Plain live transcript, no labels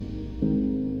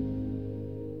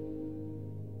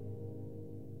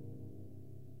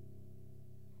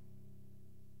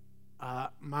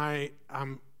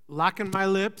I'm locking my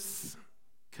lips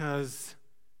because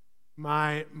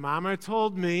my mama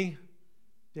told me,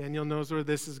 Daniel knows where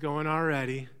this is going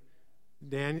already.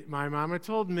 My mama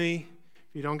told me,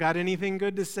 if you don't got anything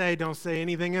good to say, don't say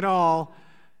anything at all.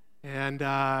 And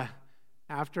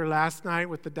after last night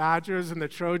with the Dodgers and the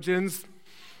Trojans,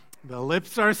 the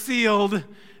lips are sealed.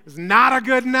 It's not a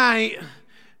good night.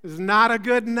 It's not a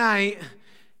good night.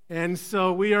 And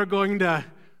so we are going to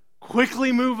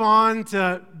quickly move on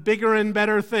to bigger and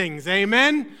better things.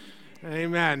 Amen?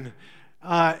 Amen.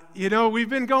 We've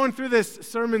been going through this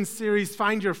sermon series,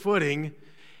 Find Your Footing,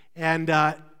 and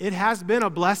it has been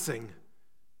a blessing.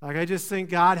 I just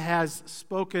think God has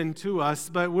spoken to us,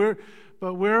 but we're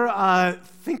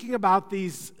thinking about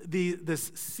this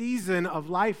season of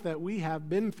life that we have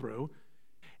been through,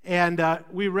 and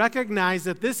we recognize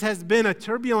that this has been a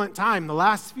turbulent time. The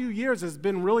last few years has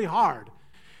been really hard.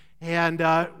 And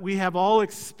we have all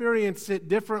experienced it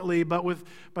differently, but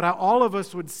all of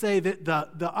us would say that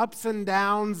the ups and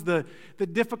downs, the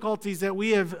difficulties that we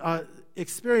have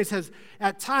experienced has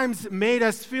at times made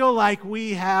us feel like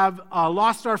we have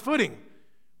lost our footing.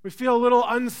 We feel a little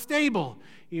unstable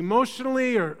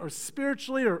emotionally or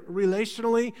spiritually or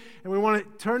relationally, and we want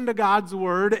to turn to God's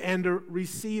Word and to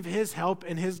receive His help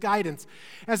and His guidance.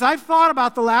 As I've thought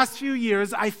about the last few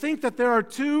years, I think that there are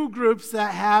two groups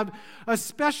that have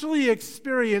especially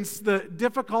experienced the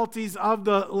difficulties of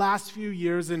the last few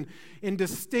years in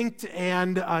distinct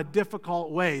and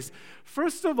difficult ways.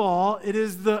 First of all, it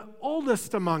is the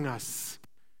oldest among us.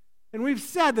 And we've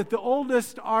said that the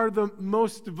oldest are the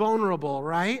most vulnerable,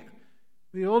 right?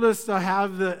 The oldest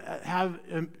have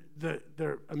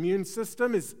their immune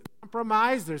system is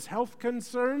compromised. There's health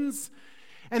concerns,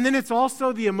 and then it's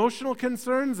also the emotional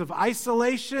concerns of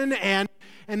isolation, and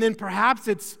then perhaps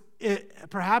it's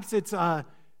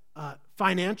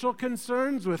financial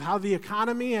concerns with how the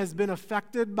economy has been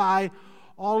affected by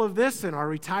all of this, and our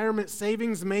retirement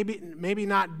savings maybe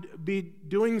not be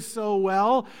doing so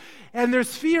well. And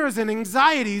there's fears and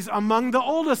anxieties among the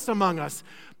oldest among us.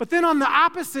 But then on the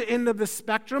opposite end of the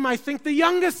spectrum, I think the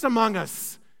youngest among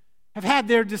us have had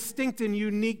their distinct and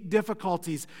unique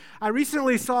difficulties. I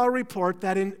recently saw a report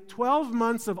that in 12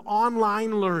 months of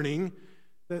online learning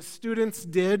that students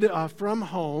did from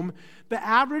home, the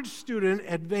average student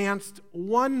advanced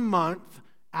 1 month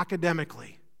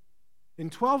academically. In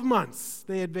 12 months,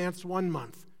 they advanced 1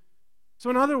 month.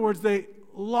 So in other words, they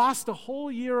lost a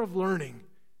whole year of learning.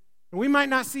 And we might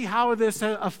not see how this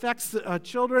affects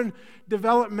children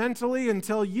developmentally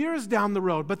until years down the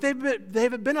road, but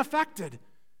they've been affected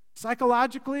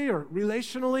psychologically or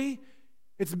relationally.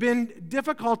 It's been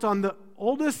difficult on the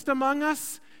oldest among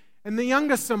us and the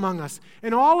youngest among us.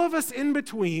 And all of us in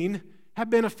between have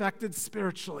been affected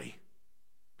spiritually.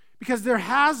 Because there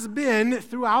has been,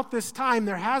 throughout this time,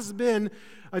 there has been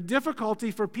a difficulty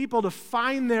for people to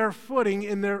find their footing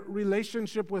in their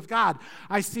relationship with God.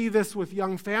 I see this with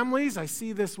young families. I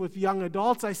see this with young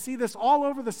adults. I see this all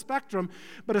over the spectrum,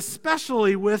 but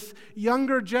especially with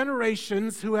younger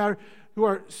generations who have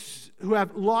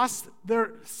lost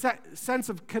their sense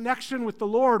of connection with the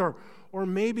Lord or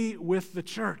maybe with the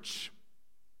church.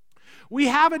 We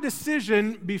have a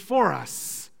decision before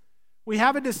us. We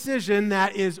have a decision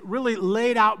that is really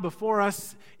laid out before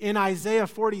us in Isaiah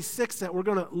 46 that we're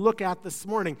going to look at this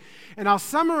morning. And I'll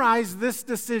summarize this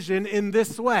decision in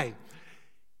this way.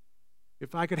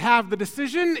 If I could have the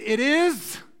decision, it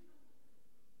is,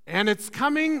 and it's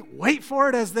coming. Wait for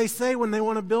it, as they say when they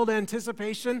want to build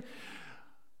anticipation.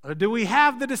 Do we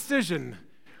have the decision?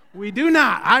 We do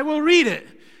not. I will read it.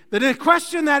 The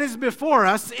question that is before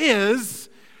us is,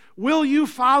 will you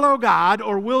follow God,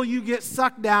 or will you get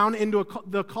sucked down into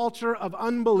the culture of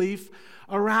unbelief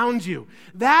around you?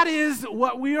 That is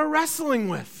what we are wrestling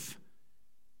with.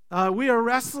 We are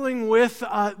wrestling with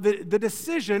the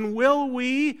decision, will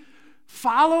we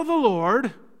follow the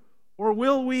Lord, or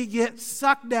will we get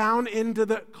sucked down into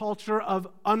the culture of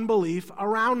unbelief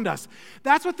around us?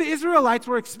 That's what the Israelites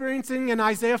were experiencing in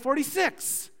Isaiah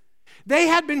 46. They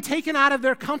had been taken out of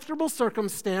their comfortable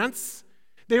circumstance.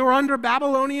 They were under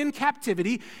Babylonian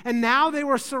captivity, and now they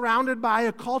were surrounded by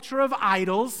a culture of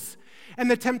idols, and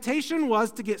the temptation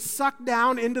was to get sucked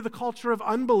down into the culture of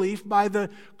unbelief by the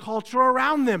culture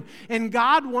around them. And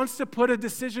God wants to put a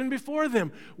decision before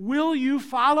them. Will you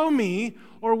follow me,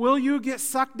 or will you get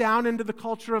sucked down into the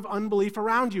culture of unbelief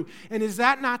around you? And is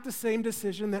that not the same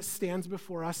decision that stands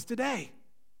before us today?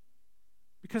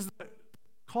 Because the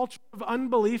culture of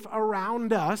unbelief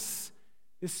around us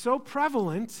is so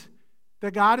prevalent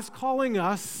that God is calling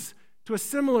us to a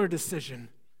similar decision.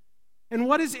 And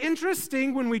what is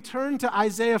interesting when we turn to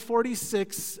Isaiah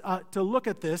 46 to look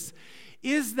at this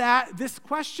is that this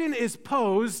question is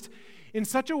posed in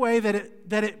such a way that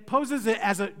it poses it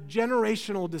as a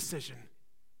generational decision.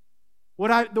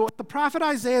 What the prophet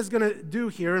Isaiah is going to do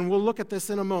here, and we'll look at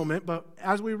this in a moment, but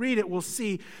as we read it, we'll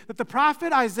see that the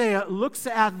prophet Isaiah looks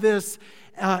at this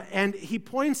and he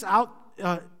points out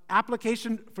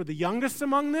application for the youngest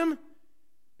among them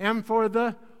and for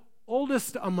the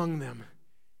oldest among them.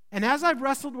 And as I've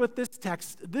wrestled with this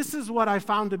text, this is what I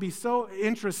found to be so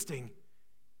interesting,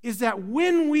 is that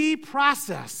when we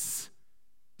process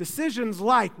decisions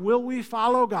like, will we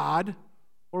follow God,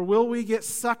 or will we get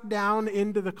sucked down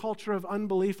into the culture of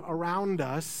unbelief around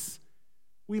us,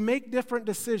 we make different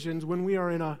decisions when we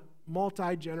are in a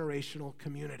multi-generational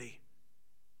community.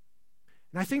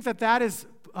 And I think that is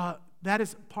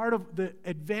part of the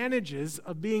advantages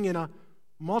of being in a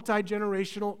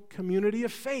multi-generational community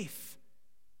of faith.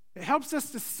 It helps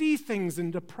us to see things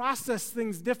and to process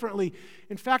things differently.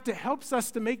 In fact, it helps us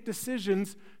to make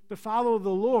decisions to follow the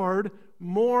Lord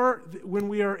more when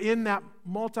we are in that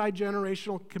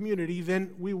multi-generational community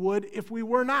than we would if we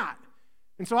were not.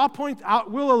 And so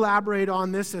we'll elaborate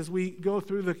on this as we go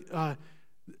through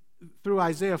through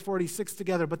Isaiah 46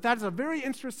 together, but that's a very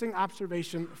interesting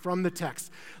observation from the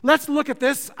text. Let's look at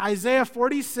this, Isaiah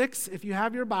 46. If you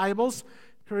have your Bibles, I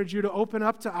encourage you to open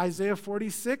up to Isaiah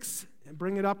 46 and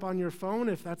bring it up on your phone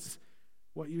if that's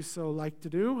what you so like to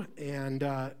do.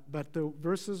 But the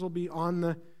verses will be on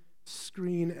the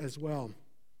screen as well.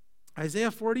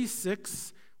 Isaiah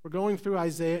 46, we're going through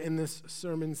Isaiah in this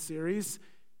sermon series,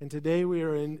 and today we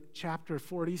are in chapter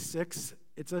 46.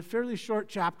 It's a fairly short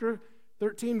chapter,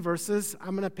 13 verses.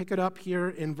 I'm going to pick it up here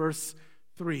in verse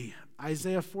 3.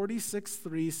 Isaiah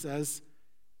 46:3 says,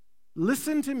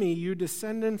 "Listen to me, you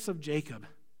descendants of Jacob,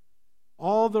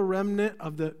 all the remnant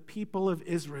of the people of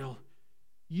Israel,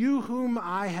 you whom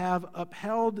I have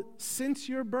upheld since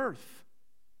your birth,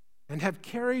 and have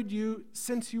carried you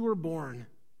since you were born.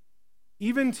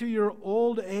 Even to your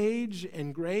old age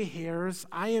and gray hairs,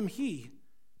 I am He.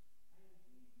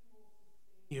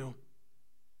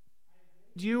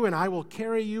 You and I will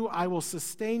carry you, I will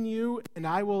sustain you, and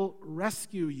I will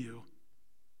rescue you."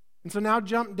 And so now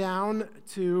jump down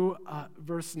to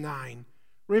verse 9.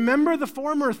 "Remember the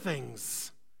former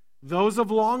things, those of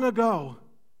long ago.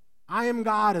 I am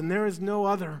God, and there is no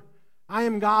other. I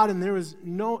am God, and there is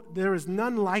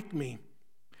none like me.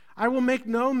 I will make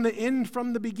known the end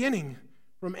from the beginning,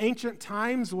 from ancient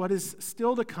times what is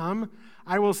still to come.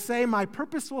 I will say, my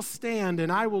purpose will stand,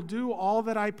 and I will do all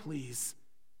that I please.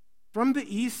 From the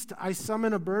east I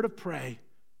summon a bird of prey.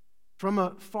 From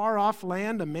a far-off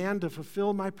land, a man to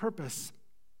fulfill my purpose.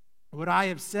 What I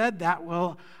have said, that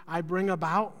will I bring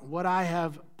about. What I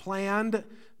have planned,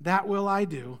 that will I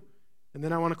do." And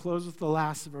then I want to close with the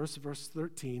last verse, verse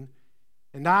 13.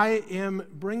 "And I am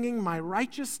bringing my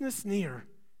righteousness near.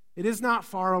 It is not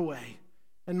far away.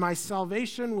 And my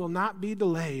salvation will not be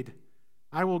delayed.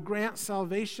 I will grant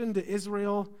salvation to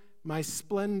Israel, my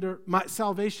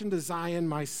salvation to Zion,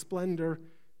 my splendor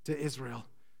to Israel."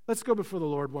 Let's go before the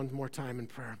Lord one more time in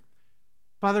prayer.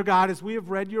 Father God, as we have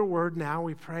read your word now,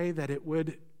 we pray that it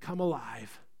would come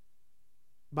alive.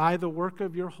 By the work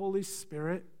of your Holy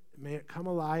Spirit, may it come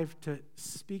alive to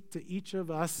speak to each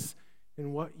of us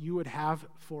in what you would have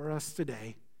for us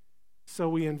today. So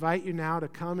we invite you now to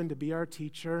come and to be our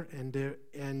teacher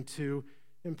and to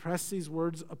impress these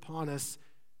words upon us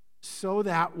so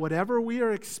that whatever we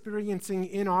are experiencing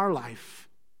in our life,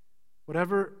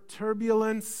 whatever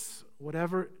turbulence,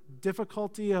 whatever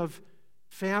difficulty of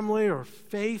family or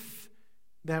faith,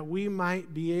 that we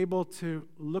might be able to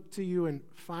look to you and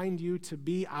find you to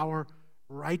be our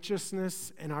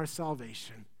righteousness and our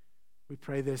salvation. We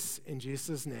pray this in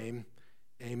Jesus' name.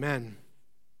 Amen.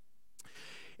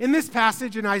 In this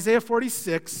passage in Isaiah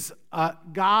 46,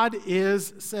 God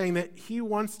is saying that he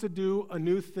wants to do a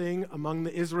new thing among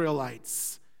the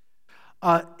Israelites.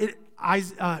 God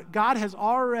has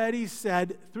already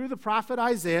said through the prophet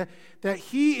Isaiah that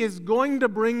he is going to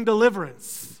bring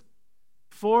deliverance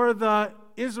for the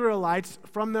Israelites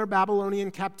from their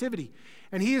Babylonian captivity.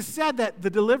 And he has said that the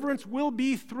deliverance will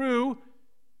be through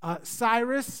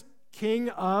Cyrus, king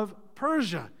of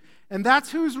Persia. And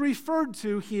that's who's referred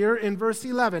to here in verse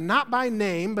 11. Not by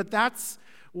name, but that's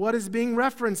what is being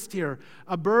referenced here.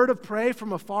 A bird of prey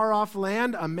from a far-off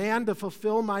land, a man to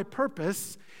fulfill my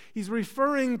purpose. He's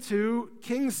referring to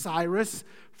King Cyrus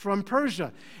from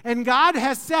Persia. And God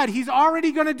has said he's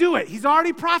already going to do it. He's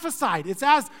already prophesied.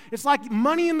 It's like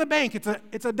money in the bank.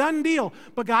 It's a done deal.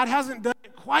 But God hasn't done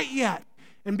it quite yet.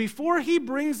 And before he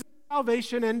brings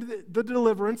salvation and the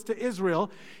deliverance to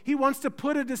Israel, he wants to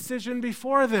put a decision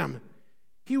before them.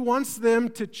 He wants them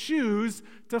to choose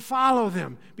to follow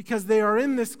them because they are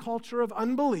in this culture of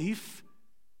unbelief.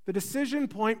 The decision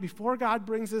point before God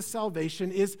brings his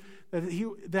salvation is that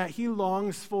he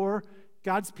longs for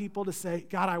God's people to say,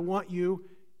 God, I want you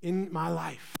in my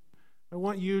life. I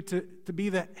want you to be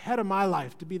the head of my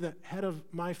life, to be the head of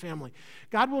my family.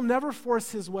 God will never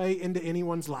force his way into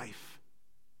anyone's life.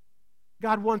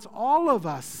 God wants all of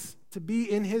us to be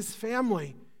in his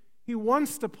family. He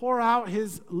wants to pour out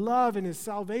his love and his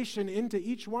salvation into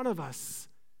each one of us.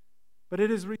 But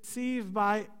it is received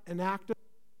by an act of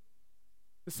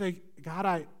to say, God,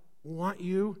 I want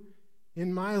you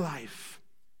in my life.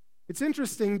 It's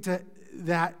interesting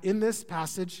that in this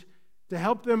passage, to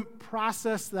help them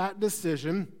process that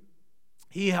decision,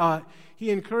 he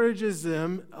encourages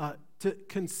them to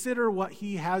consider what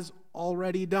he has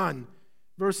already done.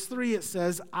 Verse 3, it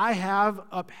says, I have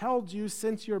upheld you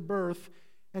since your birth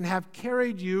and have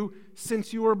carried you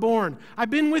since you were born. I've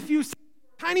been with you since you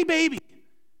were a tiny baby,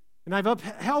 and I've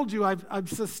upheld you, I've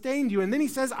sustained you. And then he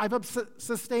says, I've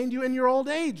sustained you in your old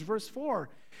age, verse 4.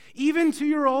 Even to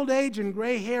your old age and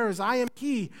gray hairs, I am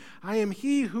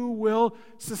he who will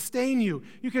sustain you.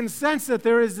 You can sense that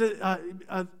there is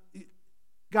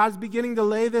God's beginning to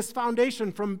lay this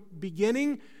foundation from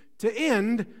beginning to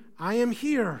end. I am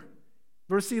here.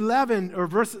 Verse 11 or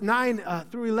verse 9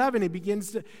 through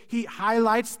 11, he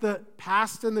highlights the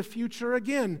past and the future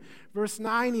again. Verse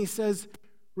 9, he says,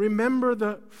 remember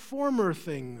the former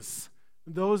things,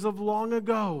 those of long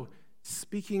ago,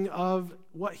 speaking of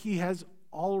what he has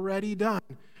already done.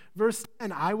 Verse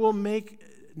 10, I will make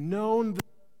known the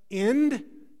end.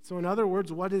 So in other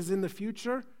words, what is in the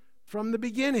future? From the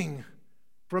beginning.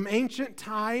 From ancient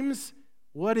times,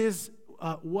 what is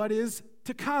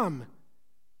to come.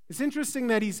 It's interesting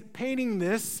that he's painting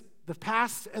the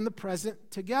past and the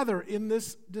present together in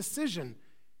this decision.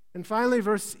 And finally,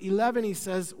 verse 11, he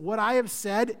says, what I have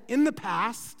said in the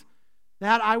past,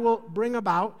 that I will bring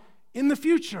about in the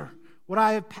future. What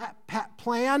I have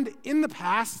planned in the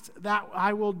past, that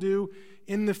I will do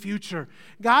in the future.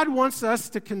 God wants us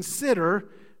to consider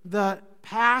the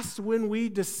past when we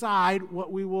decide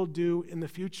what we will do in the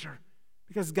future.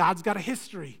 Because God's got a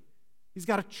history. He's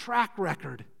got a track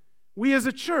record. We as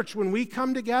a church, when we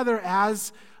come together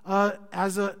as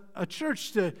a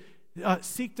church to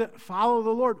seek to follow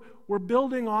the Lord, we're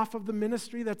building off of the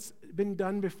ministry that's been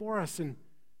done before us in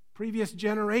previous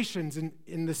generations and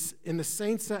in the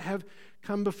saints that have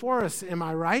come before us. Am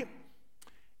I right?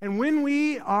 And when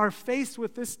we are faced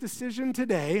with this decision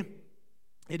today,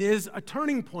 it is a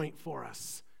turning point for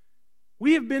us.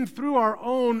 We have been through our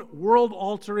own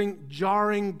world-altering,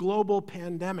 jarring global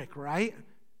pandemic, right?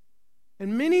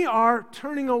 And many are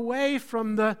turning away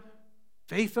from the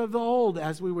faith of the old,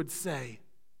 as we would say.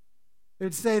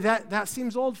 They'd say that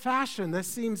seems old-fashioned, that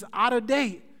seems out of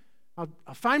date.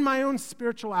 I'll find my own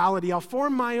spirituality, I'll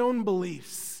form my own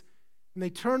beliefs. And they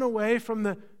turn away from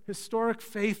the historic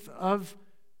faith of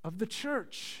the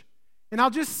church. And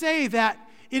I'll just say that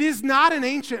it is not an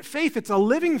ancient faith, it's a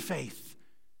living faith.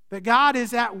 That God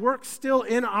is at work still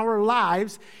in our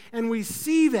lives, and we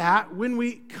see that when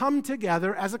we come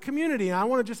together as a community. And I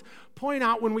want to just point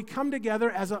out, when we come together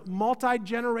as a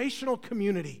multi-generational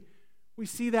community, we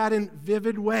see that in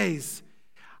vivid ways.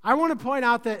 I want to point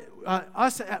out that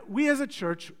we as a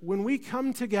church, when we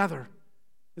come together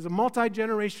as a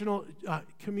multi-generational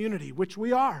community, which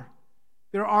we are,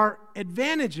 there are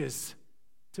advantages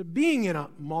to being in a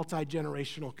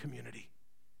multi-generational community.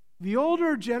 The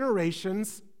older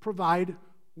generations provide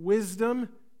wisdom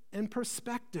and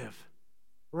perspective,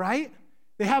 right?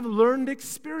 They have learned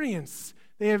experience.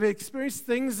 They have experienced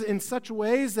things in such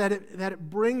ways that it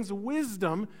brings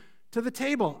wisdom to the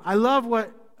table. I love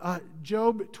what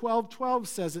Job 12:12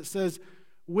 says. It says,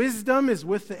 wisdom is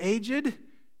with the aged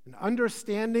and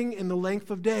understanding in the length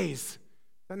of days. Is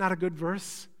that not a good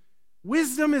verse?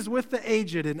 Wisdom is with the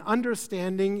aged and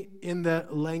understanding in the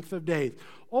length of days.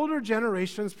 Older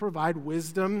generations provide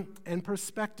wisdom and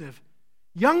perspective.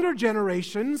 Younger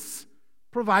generations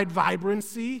provide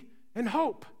vibrancy and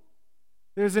hope.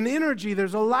 There's an energy,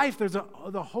 there's a life, there's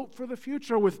the hope for the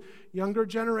future with younger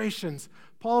generations.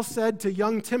 Paul said to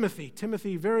young Timothy,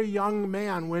 very young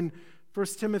man, when 1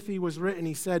 Timothy was written,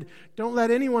 he said, don't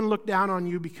let anyone look down on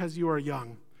you because you are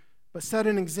young, but set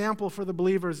an example for the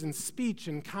believers in speech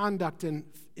and conduct and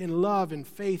in love and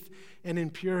faith and in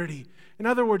purity. In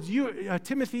other words, you,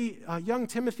 young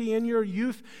Timothy, in your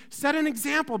youth, set an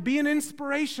example, be an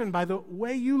inspiration by the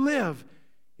way you live,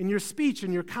 in your speech,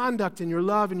 in your conduct, in your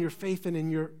love, in your faith, and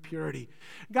in your purity.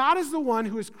 God is the one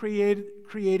who has created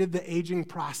the aging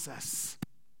process.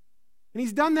 And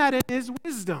he's done that in his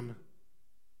wisdom.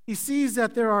 He sees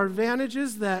that there are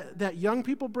advantages that young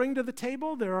people bring to the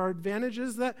table. There are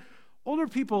advantages that older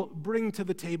people bring to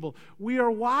the table. We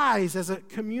are wise as a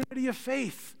community of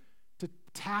faith to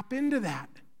tap into that,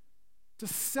 to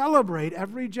celebrate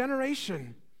every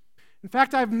generation. In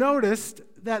fact, I've noticed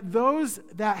that those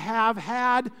that have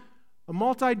had a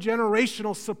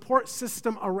multi-generational support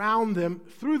system around them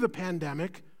through the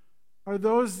pandemic are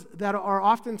those that are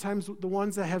oftentimes the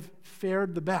ones that have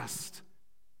fared the best.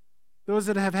 Those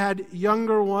that have had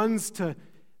younger ones to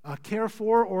care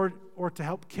for or to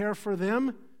help care for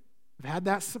them have had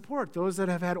that support. Those that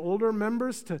have had older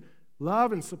members to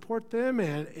love and support them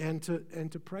and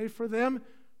to pray for them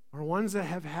are ones that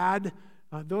have had,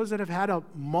 those that have had a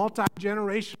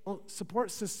multi-generational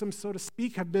support system, so to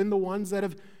speak, have been the ones that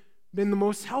have been the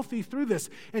most healthy through this.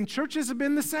 And churches have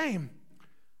been the same.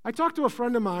 I talked to a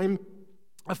friend of mine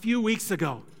a few weeks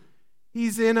ago.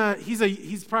 He's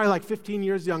probably like 15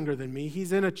 years younger than me.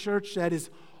 He's in a church that is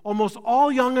almost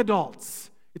all young adults.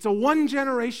 It's a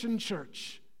one-generation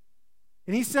church.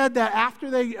 And he said that after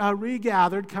they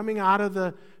regathered coming out of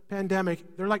the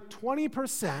pandemic, they're like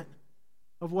 20%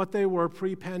 of what they were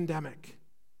pre-pandemic.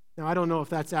 Now, I don't know if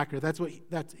that's accurate. That's what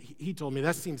he told me.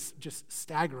 That seems just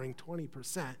staggering,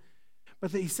 20%.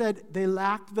 But he said they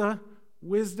lack the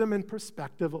wisdom and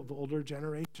perspective of the older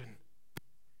generation.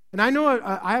 And I know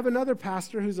I have another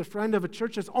pastor who's a friend of a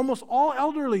church that's almost all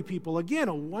elderly people. Again,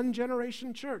 a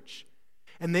one-generation church.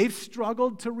 And they've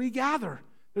struggled to regather.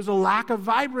 There's a lack of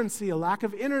vibrancy, a lack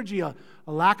of energy, a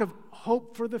lack of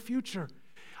hope for the future.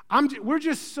 We're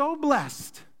just so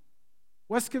blessed,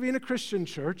 West Covina Christian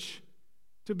Church,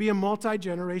 to be a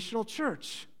multi-generational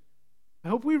church. I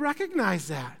hope we recognize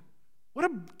that. What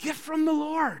a gift from the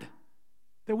Lord.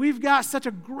 That we've got such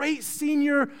a great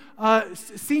senior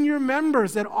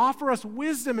members that offer us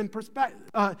wisdom and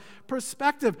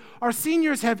perspective. Our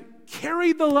seniors have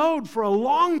carried the load for a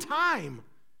long time.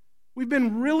 We've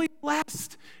been really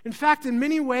blessed. In fact, in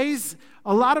many ways,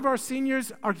 a lot of our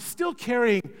seniors are still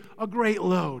carrying a great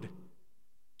load.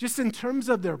 Just in terms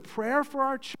of their prayer for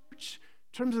our church,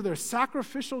 in terms of their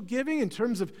sacrificial giving, in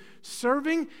terms of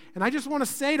serving. And I just want to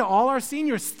say to all our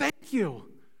seniors, thank you.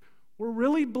 We're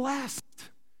really blessed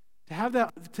to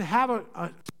have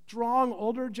a strong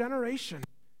older generation.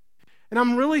 And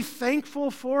I'm really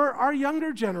thankful for our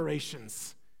younger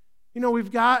generations. You know,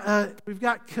 we've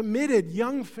got committed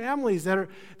young families that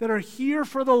are here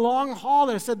for the long haul.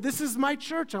 That said, this is my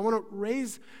church. I want to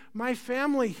raise my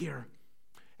family here.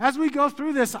 As we go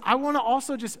through this, I want to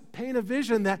also just paint a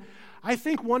vision that I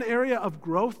think one area of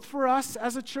growth for us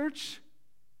as a church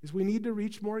is we need to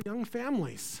reach more young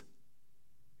families.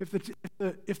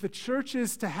 If the church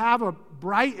is to have a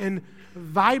bright and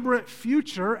vibrant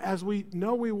future, as we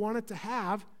know we want it to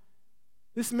have,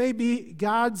 this may be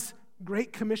God's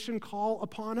Great Commission call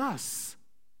upon us,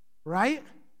 right?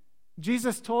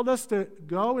 Jesus told us to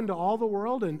go into all the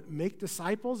world and make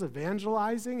disciples,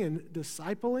 evangelizing and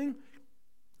discipling.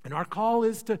 And our call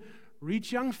is to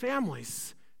reach young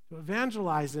families, to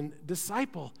evangelize and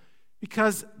disciple,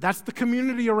 because that's the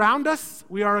community around us.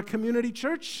 We are a community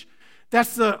church.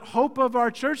 That's the hope of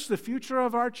our church, the future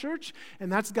of our church,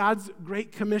 and that's God's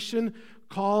Great Commission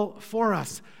call for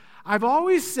us. I've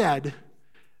always said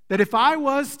that if I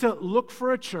was to look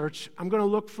for a church, I'm going to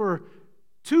look for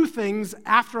two things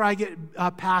after I get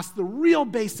past the real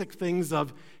basic things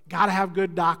of got to have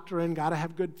good doctrine, got to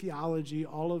have good theology,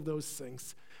 all of those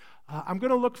things. I'm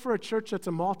going to look for a church that's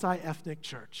a multi-ethnic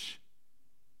church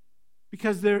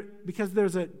because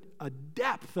there's a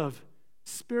depth of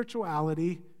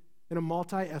spirituality in a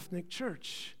multi-ethnic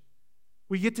church.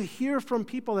 We get to hear from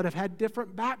people that have had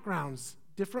different backgrounds,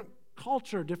 different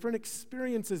culture, different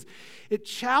experiences. It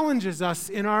challenges us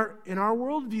in our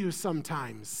worldview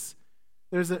sometimes.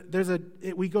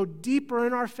 We go deeper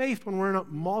in our faith when we're in a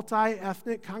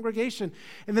multi-ethnic congregation.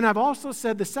 And then I've also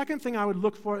said the second thing I would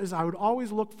look for is I would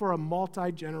always look for a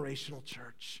multi-generational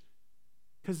church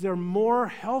because they're more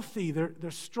healthy,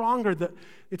 they're stronger.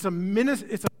 It's a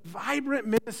vibrant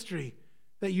ministry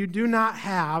that you do not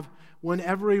have when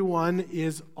everyone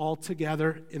is all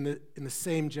together in the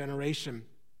same generation,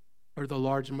 or the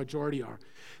large majority are.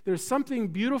 There's something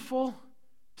beautiful,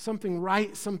 something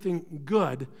right, something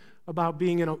good about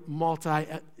being in a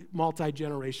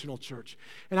multi-generational church.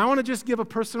 And I want to just give a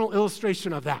personal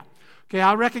illustration of that. Okay,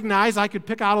 I recognize I could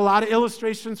pick out a lot of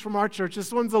illustrations from our church.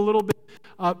 This one's a little bit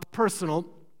personal,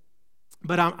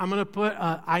 but I'm going to put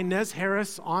Inez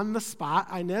Harris on the spot.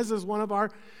 Inez is one of our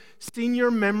senior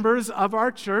members of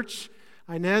our church.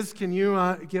 Inez, can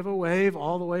you give a wave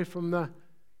all the way from the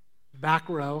back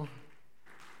row?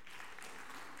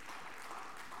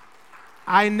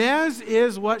 Inez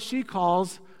is what she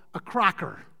calls a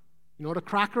crocker. You know what a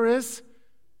crocker is?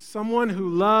 Someone who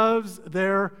loves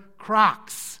their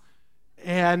Crocs.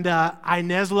 And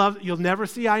Inez you'll never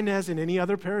see Inez in any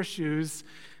other pair of shoes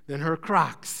than her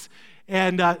Crocs.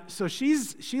 And so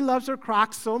she loves her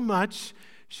Crocs so much,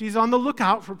 she's on the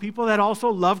lookout for people that also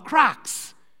love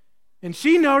Crocs. And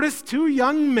she noticed 2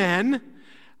 young men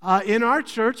in our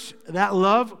church that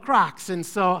love Crocs. And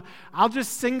so I'll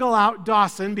just single out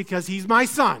Dawson because he's my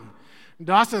son.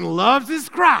 Dawson loves his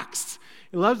Crocs.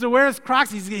 He loves to wear his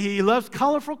Crocs. He loves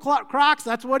colorful Crocs.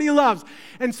 That's what he loves.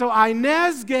 And so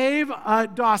Inez gave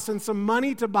Dawson some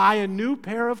money to buy a new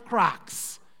pair of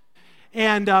Crocs.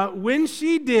 And when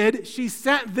she did, she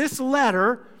sent this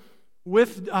letter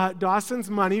with Dawson's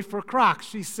money for Crocs.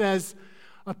 She says,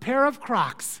 a pair of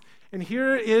Crocs. And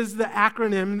here is the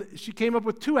acronym. She came up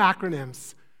with 2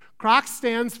 acronyms. Crocs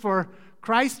stands for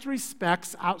Christ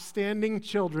Respects Outstanding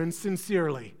Children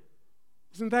Sincerely.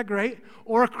 Isn't that great?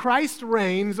 Or Christ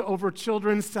reigns over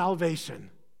children's salvation.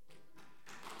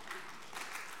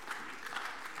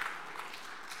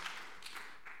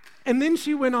 And then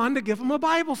she went on to give them a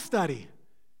Bible study.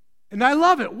 And I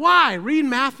love it. Why? Read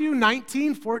Matthew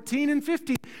 19, 14, and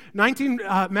 15.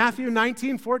 Matthew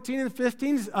 19, 14, and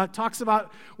 15 talks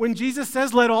about when Jesus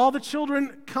says, let all the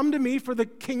children come to me, for the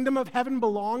kingdom of heaven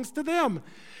belongs to them.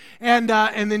 And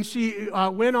then she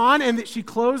went on, and she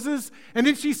closes, and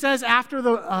then she says after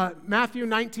the Matthew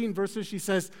 19 verses, she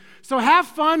says, so have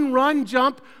fun, run,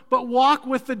 jump, but walk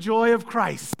with the joy of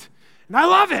Christ. And I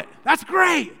love it. That's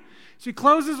great. She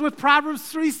closes with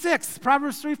Proverbs 3:6.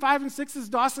 Proverbs 3:5 and 6 is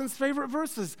Dawson's favorite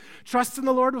verses. Trust in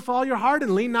the Lord with all your heart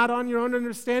and lean not on your own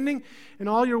understanding. In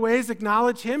all your ways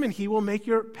acknowledge him, and he will make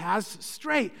your paths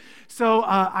straight. So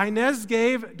Inez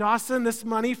gave Dawson this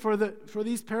money for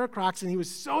these pair of Crocs, and he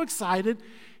was so excited.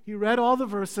 He read all the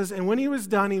verses, and when he was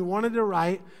done, he wanted to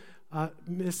write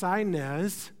Miss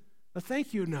Inez a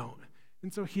thank you note.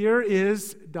 And so here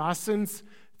is Dawson's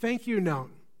thank you note.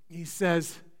 He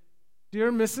says, Dear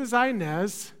Mrs.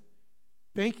 Inez,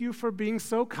 thank you for being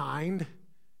so kind.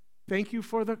 Thank you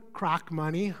for the Croc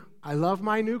money. I love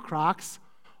my new Crocs.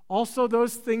 Also,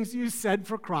 those things you said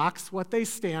for Crocs, what they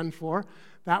stand for,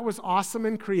 that was awesome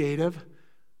and creative.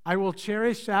 I will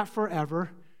cherish that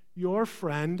forever. Your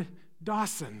friend,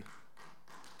 Dawson.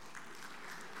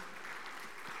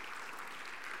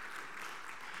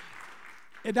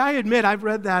 And I admit, I've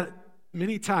read that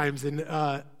many times, and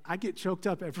I get choked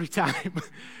up every time.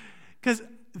 Because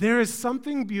there is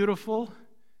something beautiful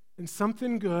and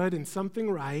something good and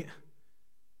something right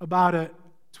about a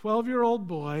 12-year-old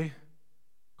boy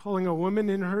calling a woman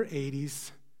in her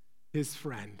 80s his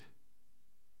friend.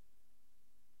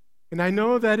 And I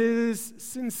know that it is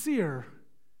sincere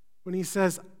when he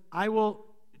says, I will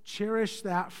cherish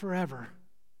that forever.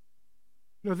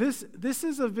 You know, this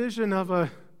is a vision of a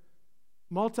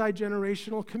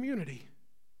multi-generational community,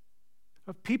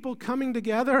 of people coming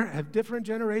together of different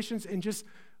generations and just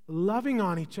loving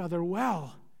on each other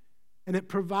well. And it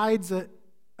provides a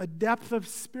depth of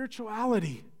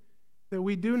spirituality that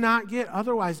we do not get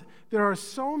otherwise. There are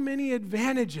so many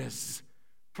advantages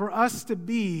for us to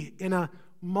be in a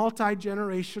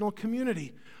multi-generational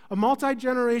community. A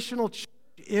multi-generational church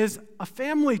is a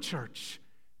family church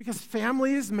because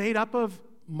family is made up of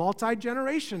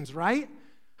multi-generations, right?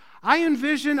 I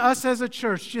envision us as a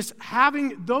church just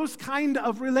having those kind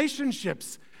of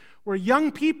relationships where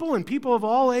young people and people of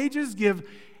all ages give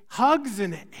hugs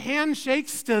and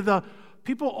handshakes to the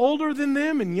people older than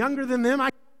them and younger than them. I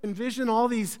envision all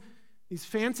these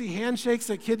fancy handshakes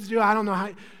that kids do. I don't know how,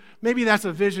 maybe that's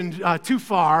a vision too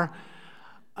far,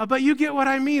 but you get what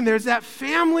I mean. There's that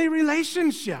family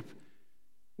relationship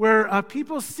where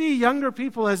people see younger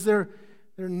people as their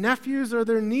nephews or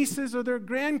their nieces or their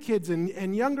grandkids,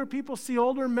 and younger people see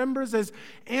older members as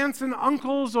aunts and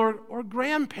uncles or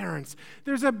grandparents.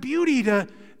 There's a beauty to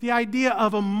the idea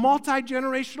of a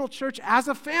multi-generational church as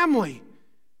a family.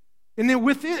 And then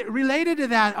related to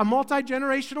that, a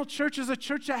multi-generational church is a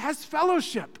church that has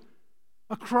fellowship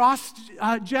across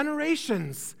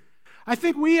generations. I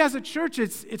think we as a church,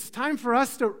 it's time for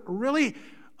us to really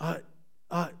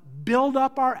build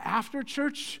up our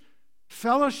after-church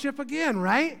fellowship again,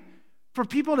 right? For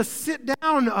people to sit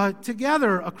down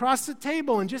together across the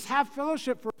table and just have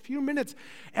fellowship for a few minutes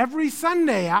every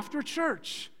Sunday after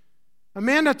church.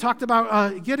 Amanda talked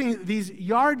about getting these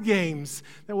yard games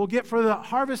that we'll get for the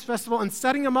Harvest Festival and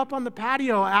setting them up on the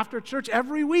patio after church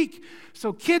every week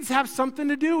so kids have something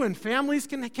to do and families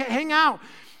can hang out.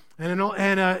 And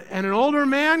an older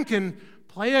man can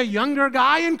play a younger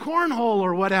guy in cornhole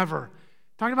or whatever.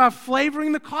 Talking about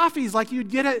flavoring the coffees like you'd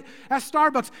get at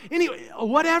Starbucks. Anyway,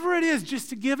 whatever it is, just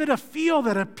to give it a feel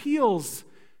that appeals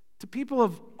to people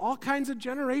of all kinds of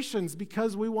generations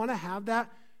because we want to have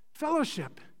that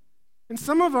fellowship. And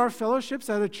some of our fellowships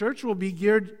at a church will be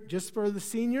geared just for the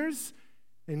seniors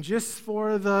and just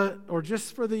for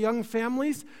the young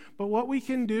families. But what we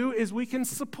can do is we can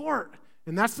support.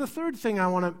 And that's the third thing I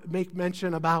want to make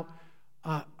mention about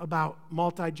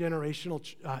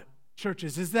multi-generational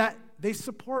churches, is that they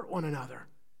support one another.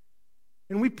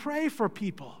 And we pray for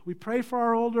people. We pray for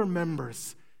our older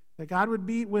members, that God would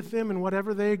be with them in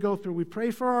whatever they go through. We pray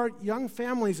for our young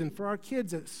families and for our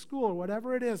kids at school or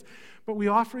whatever it is. But we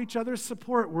offer each other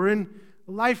support. We're in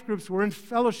life groups. We're in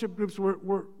fellowship groups.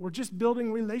 We're just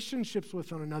building relationships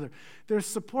with one another. There's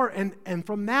support. And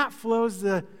from that flows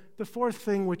the fourth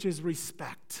thing, which is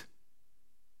respect.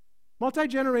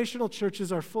 Multi-generational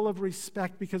churches are full of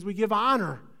respect because we give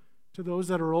honor to those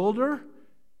that are older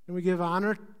and we give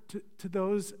honor to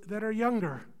those that are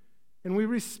younger. And we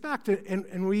respect it,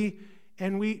 and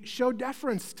we show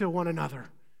deference to one another.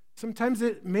 Sometimes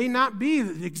it may not be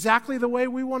exactly the way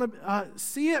we want to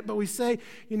see it, but we say,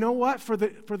 you know what, for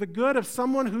the good of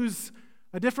someone who's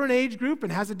a different age group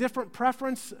and has a different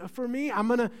preference for me, I'm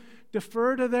going to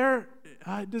defer to their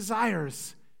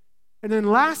desires. And then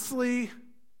lastly,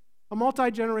 a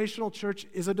multi-generational church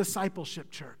is a discipleship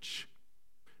church.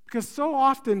 Because so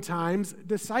oftentimes,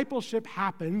 discipleship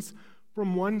happens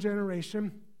from one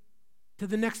generation to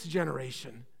the next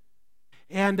generation.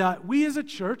 And we as a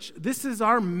church, this is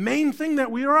our main thing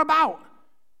that we are about,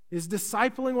 is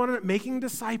discipling one another, making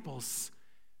disciples.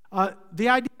 The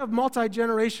idea of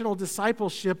multi-generational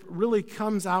discipleship really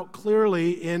comes out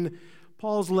clearly in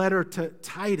Paul's letter to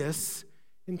Titus.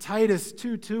 In Titus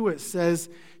 2:2 it says,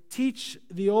 "Teach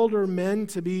the older men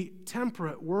to be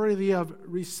temperate, worthy of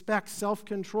respect,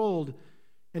 self-controlled,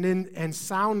 and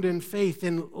sound in faith,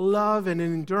 in love and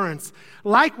in endurance.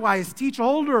 Likewise, teach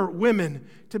older women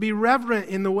to be reverent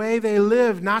in the way they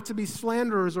live, not to be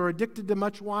slanderers or addicted to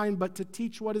much wine, but to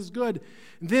teach what is good.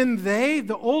 Then they,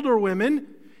 the older women,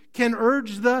 can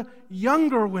urge the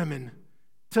younger women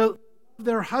to love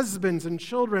their husbands and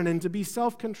children and to be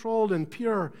self-controlled and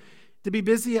pure, to be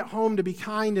busy at home, to be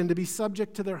kind, and to be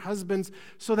subject to their husbands,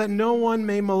 so that no one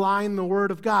may malign the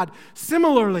word of God.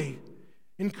 Similarly,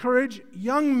 encourage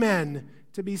young men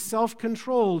to be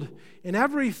self-controlled. In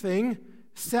everything,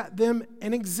 set them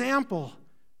an example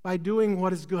by doing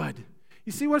what is good."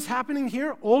 You see what's happening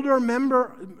here? Older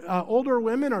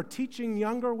women are teaching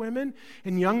younger women,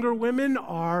 and younger women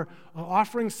are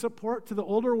offering support to the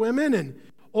older women, and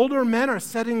older men are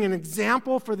setting an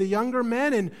example for the younger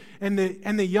men, and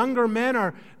the younger men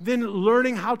are then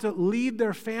learning how to lead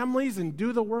their families and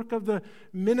do the work of the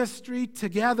ministry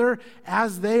together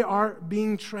as they are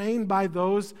being trained by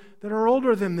those that are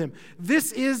older than them.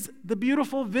 This is the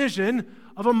beautiful vision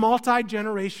of a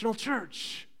multi-generational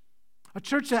church. A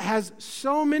church that has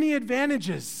so many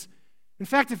advantages. In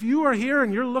fact, if you are here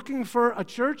and you're looking for a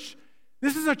church,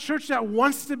 this is a church that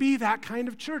wants to be that kind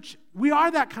of church. We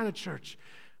are that kind of church.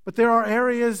 But there are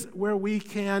areas where we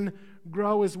can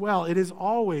grow as well. It is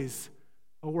always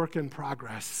a work in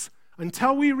progress.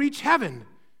 Until we reach heaven,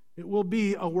 it will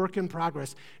be a work in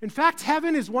progress. In fact,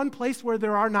 heaven is one place where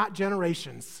there are not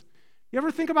generations. You ever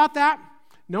think about that?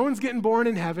 No one's getting born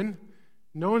in heaven.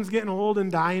 No one's getting old and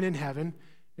dying in heaven.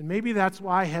 And maybe that's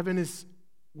why heaven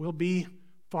will be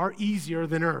far easier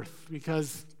than earth,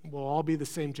 because we'll all be the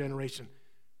same generation.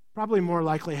 Probably more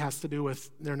likely has to do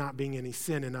with there not being any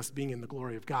sin and us being in the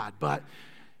glory of God. But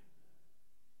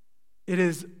it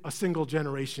is a single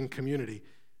generation community.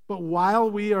 But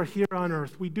while we are here on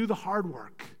earth, we do the hard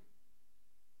work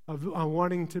of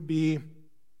wanting to be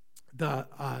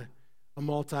a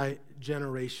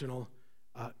multi-generational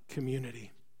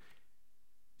community.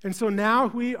 And so now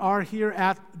we are here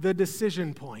at the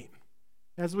decision point.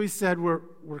 As we said,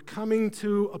 we're coming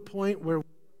to a point where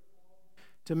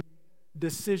to make a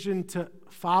decision to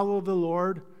follow the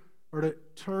Lord or to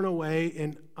turn away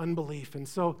in unbelief. And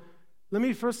so let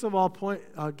me first of all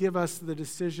give us the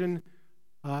decision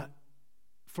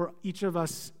for each of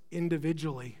us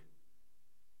individually.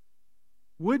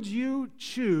 Would you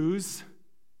choose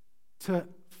to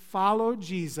follow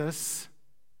Jesus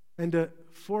and to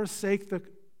forsake the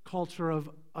culture of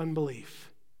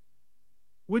unbelief?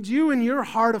 Would you, in your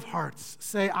heart of hearts,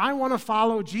 say, I want to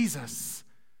follow Jesus.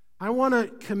 I want to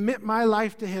commit my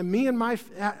life to him. Me and my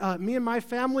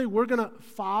family, we're going to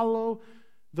follow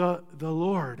the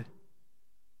Lord.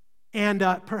 And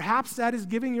perhaps that is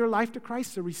giving your life to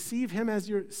Christ, to receive him as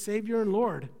your Savior and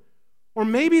Lord. Or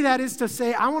maybe that is to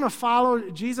say, I want to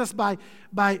follow Jesus by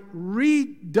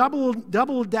doubling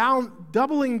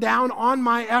down on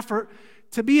my effort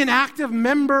to be an active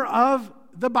member of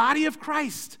the body of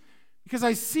Christ. Because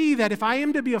I see that if I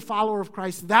am to be a follower of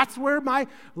Christ, that's where my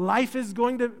life is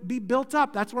going to be built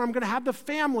up. That's where I'm going to have the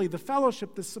family, the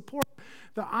fellowship, the support,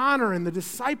 the honor, and the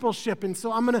discipleship. And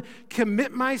so I'm going to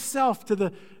commit myself to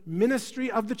the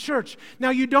ministry of the church.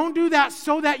 Now, you don't do that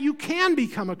so that you can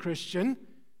become a Christian.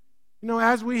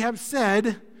 As we have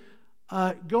said,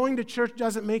 going to church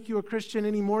doesn't make you a Christian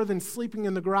any more than sleeping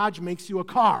in the garage makes you a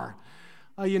car.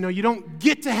 You don't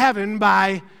get to heaven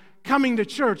by coming to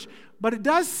church. But it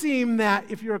does seem that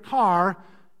if you're a car,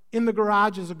 in the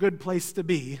garage is a good place to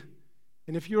be.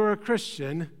 And if you're a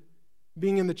Christian,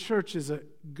 being in the church is a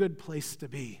good place to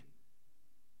be.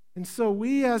 And so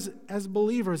we as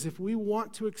believers, if we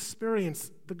want to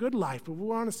experience the good life, if we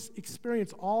want to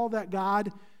experience all that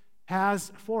God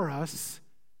has for us,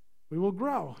 we will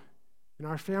grow in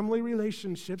our family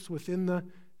relationships within the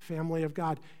family of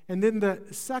God. And then the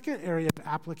second area of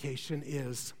application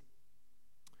is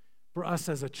for us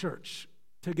as a church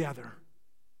together.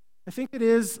 I think it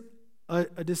is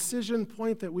a decision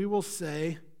point that we will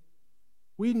say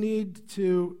we need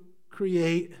to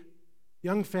create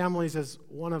young families as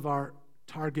one of our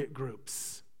target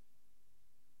groups.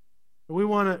 We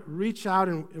want to reach out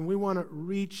and we want to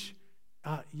reach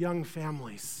young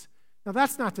families. Now,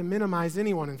 that's not to minimize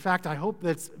anyone. In fact, I hope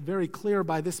that's very clear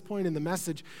by this point in the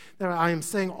message that I am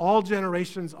saying all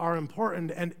generations are important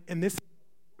and this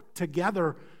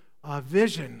together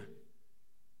vision.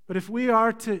 But if we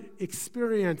are to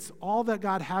experience all that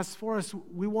God has for us,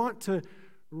 we want to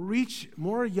reach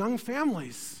more young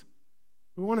families.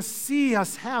 We want to see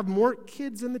us have more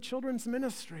kids in the children's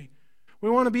ministry.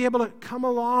 We want to be able to come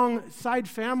alongside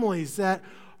families that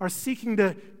are seeking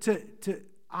to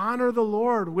honor the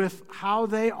Lord with how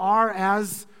they are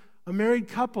as a married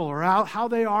couple or how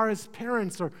they are as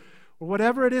parents or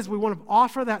whatever it is. We want to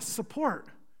offer that support.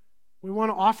 We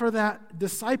want to offer that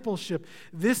discipleship.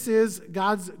 This is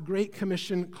God's Great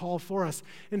Commission call for us.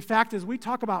 In fact, as we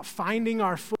talk about finding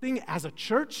our footing as a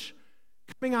church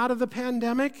coming out of the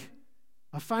pandemic,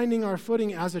 finding our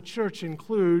footing as a church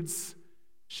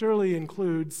surely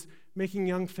includes making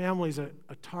young families a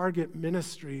target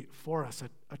ministry for us,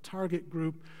 a target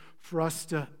group for us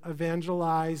to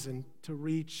evangelize and to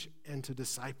reach and to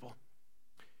disciple.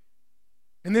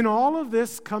 And then all of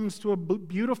this comes to a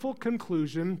beautiful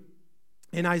conclusion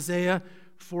in Isaiah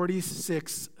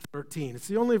 46:13. It's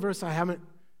the only verse I haven't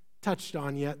touched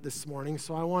on yet this morning,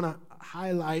 so I want to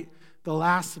highlight the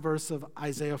last verse of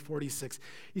Isaiah 46.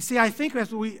 You see, I think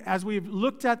as we've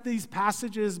looked at these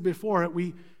passages before,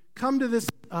 we come to this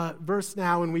verse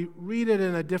now and we read it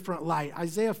in a different light.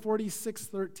 Isaiah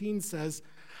 46:13 says,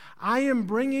 I am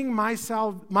bringing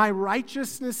my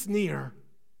righteousness near.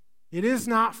 It is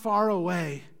not far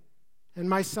away, and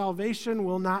my salvation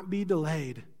will not be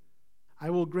delayed. I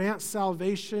will grant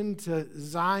salvation to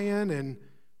Zion and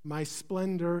my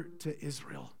splendor to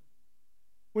Israel.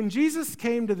 When Jesus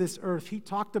came to this earth, he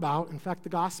talked about, in fact, the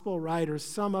gospel writers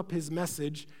sum up his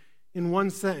message in one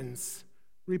sentence: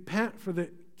 repent, for the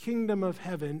kingdom of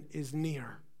heaven is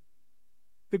near.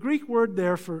 The Greek word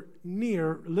there for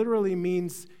near literally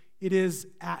means it is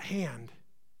at hand.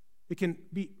 It can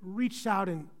be reached out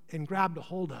and grabbed a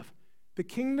hold of. The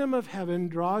kingdom of heaven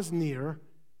draws near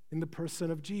in the person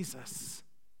of Jesus.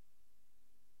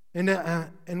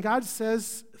 And God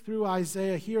says through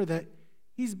Isaiah here that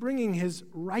he's bringing his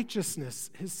righteousness,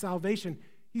 his salvation.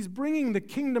 He's bringing the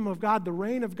kingdom of God, the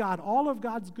reign of God, all of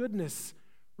God's goodness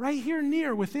right here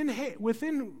near, within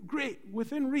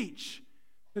reach.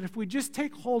 That if we just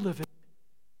take hold of it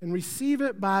and receive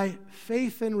it by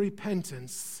faith and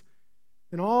repentance,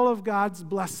 then all of God's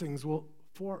blessings will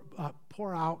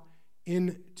pour out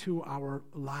into our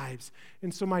lives.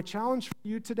 And so my challenge for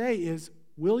you today is,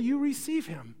 will you receive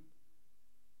him?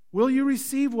 Will you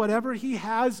receive whatever he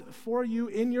has for you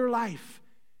in your life?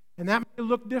 And that may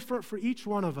look different for each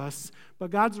one of us, but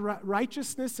God's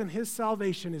righteousness and his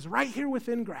salvation is right here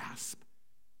within grasp.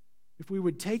 If we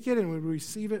would take it and we would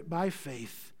receive it by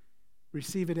faith,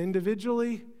 receive it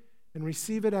individually and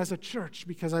receive it as a church,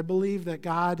 because I believe that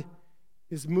God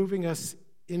is moving us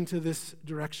into this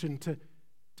direction to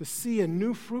see a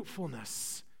new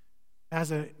fruitfulness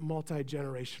as a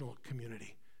multi-generational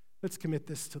community. Let's commit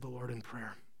this to the Lord in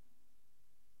prayer.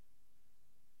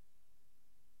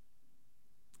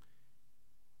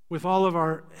 With all of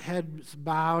our heads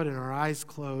bowed and our eyes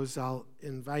closed, I'll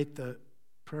invite the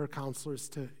prayer counselors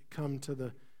to come to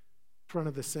the front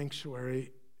of the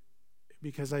sanctuary,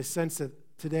 because I sense that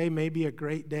today may be a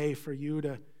great day for you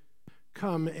to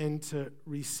come and to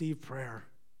receive prayer.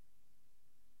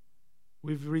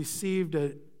 We've received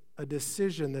a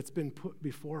decision that's been put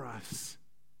before us.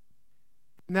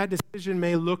 And that decision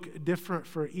may look different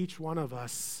for each one of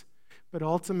us, but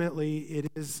ultimately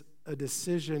it is a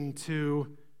decision to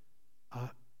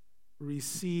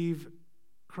receive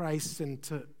Christ and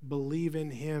to believe in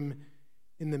him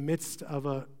in the midst of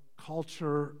a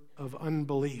culture of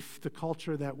unbelief, the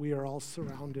culture that we are all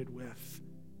surrounded with.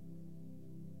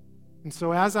 And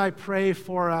so as I pray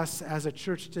for us as a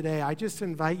church today, I just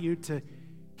invite you to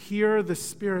hear the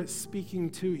Spirit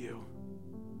speaking to you.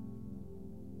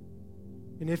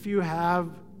 And if you have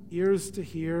ears to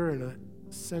hear and a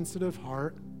sensitive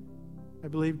heart, I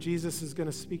believe Jesus is going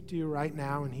to speak to you right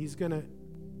now, and he's going to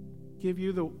give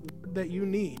you the word that you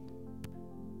need.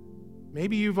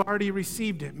 Maybe you've already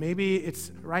received it. Maybe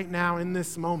it's right now in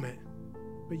this moment.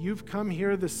 But you've come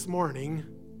here this morning,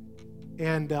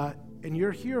 and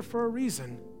you're here for a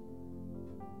reason.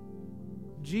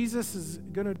 Jesus is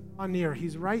going to draw near.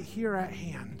 He's right here at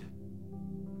hand.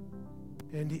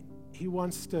 And he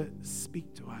wants to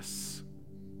speak to us.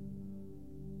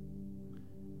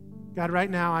 God, right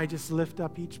now, I just lift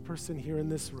up each person here in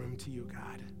this room to you,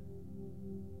 God.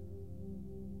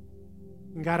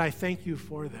 And God, I thank you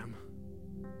for them.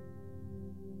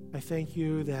 I thank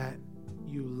you that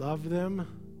you love them.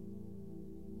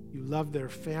 You love their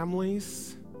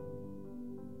families.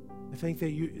 I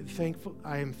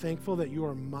am thankful that you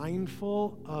are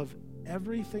mindful of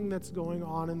everything that's going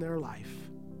on in their life.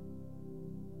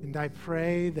 And I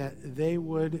pray that they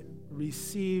would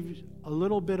receive a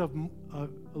little bit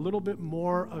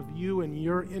more of you and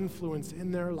your influence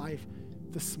in their life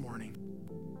this morning.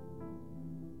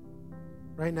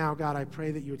 Right now, God, I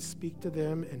pray that you would speak to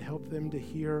them and help them to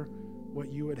hear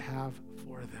what you would have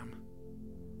for them.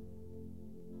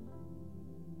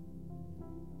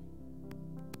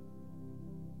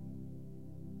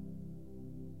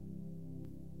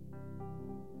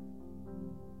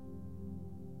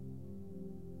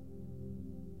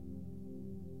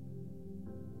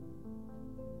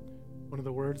 One of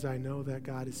the words I know that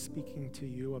God is speaking to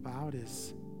you about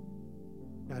is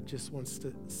God just wants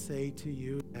to say to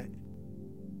you that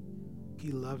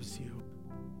he loves you.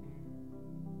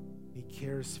 He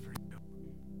cares for you.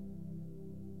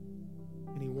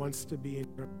 And he wants to be in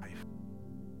your life.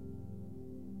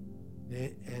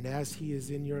 And as he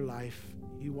is in your life,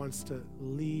 he wants to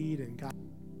lead and guide,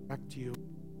 direct you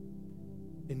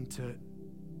into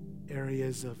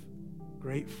areas of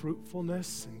great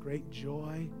fruitfulness and great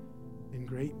joy and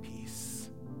great peace.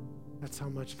 That's how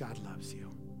much God loves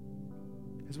you.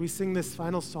 As we sing this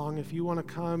final song, if you want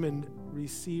to come and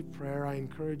receive prayer, I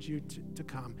encourage you to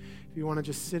come. If you want to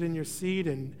just sit in your seat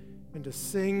and to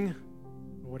sing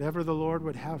whatever the Lord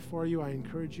would have for you, I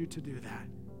encourage you to do that.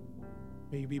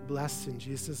 May you be blessed in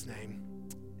Jesus' name.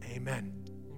 Amen.